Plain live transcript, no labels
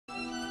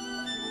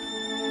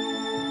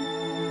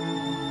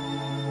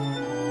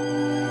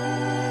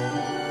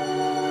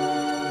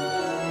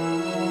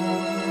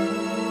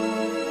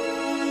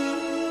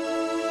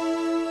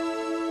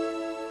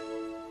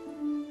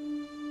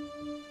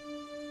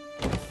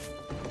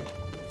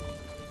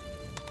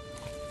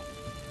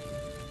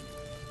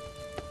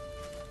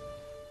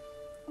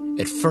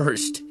At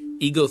first,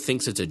 Ego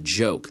thinks it's a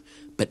joke,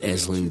 but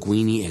as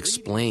Linguini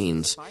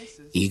explains,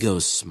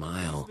 Ego's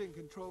smile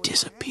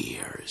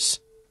disappears.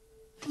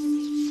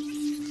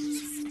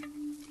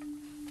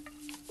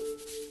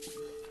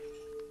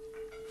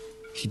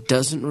 He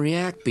doesn't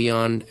react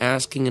beyond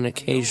asking an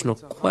occasional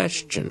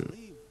question.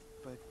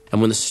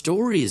 And when the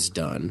story is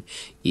done,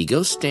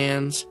 Ego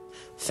stands,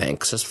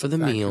 thanks us for the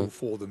meal,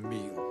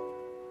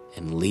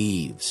 and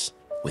leaves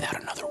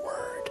without another word.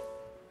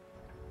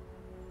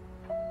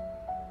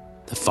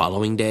 The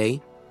following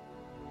day,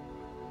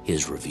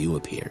 his review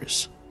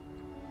appears.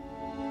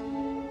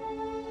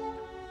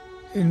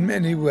 In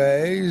many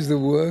ways, the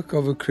work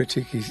of a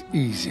critic is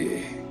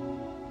easy.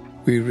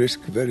 We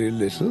risk very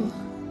little,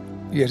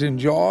 yet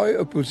enjoy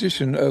a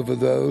position over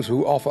those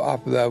who offer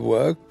up their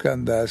work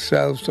and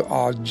themselves to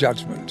our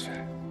judgment.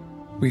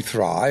 We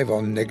thrive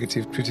on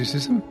negative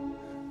criticism,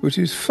 which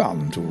is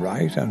fun to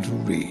write and to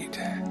read.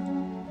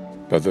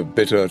 But the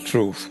bitter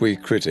truth we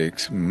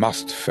critics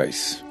must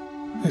face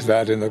is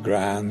that in the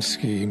grand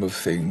scheme of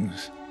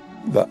things,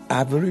 the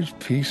average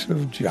piece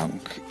of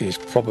junk is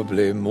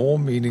probably more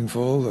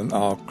meaningful than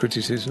our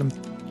criticism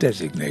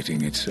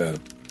designating it so.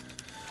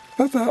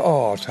 But there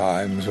are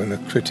times when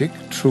a critic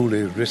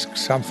truly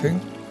risks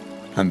something,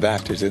 and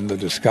that is in the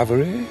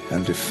discovery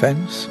and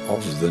defense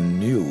of the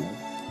new.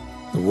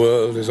 The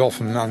world is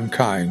often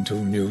unkind to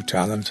new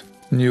talent,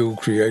 new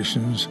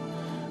creations.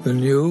 The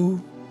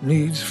new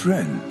needs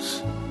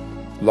friends.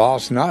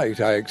 Last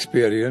night I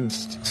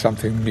experienced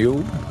something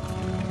new.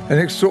 An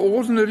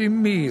extraordinary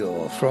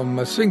meal from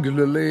a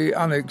singularly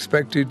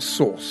unexpected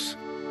source.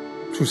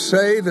 To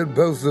say that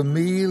both the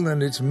meal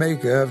and its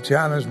maker have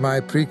challenged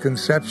my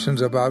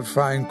preconceptions about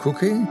fine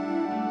cooking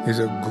is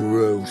a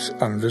gross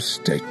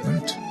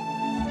understatement.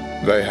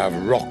 They have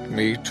rocked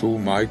me to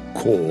my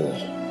core.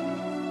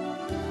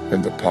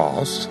 In the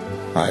past,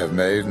 I have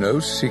made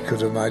no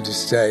secret of my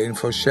disdain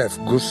for Chef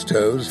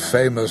Gusteau's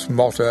famous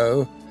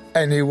motto,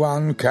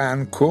 "Anyone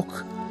can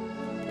cook,"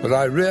 but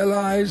I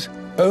realize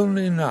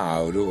only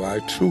now do I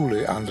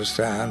truly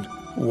understand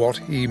what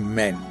he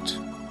meant.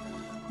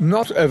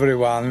 Not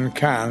everyone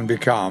can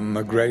become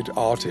a great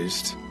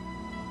artist,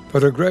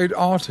 but a great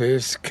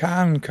artist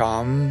can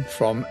come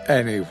from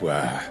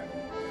anywhere.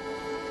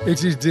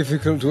 It is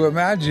difficult to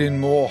imagine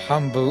more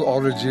humble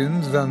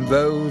origins than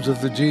those of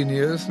the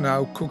genius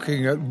now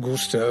cooking at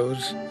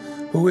Gusteau's,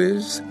 who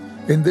is,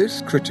 in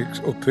this critic's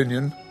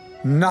opinion,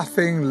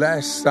 nothing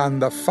less than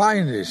the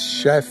finest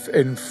chef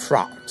in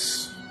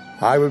France.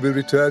 I will be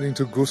returning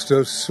to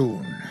Gusteau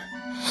soon,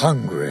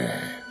 hungry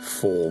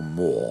for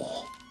more.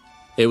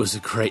 It was a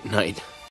great night.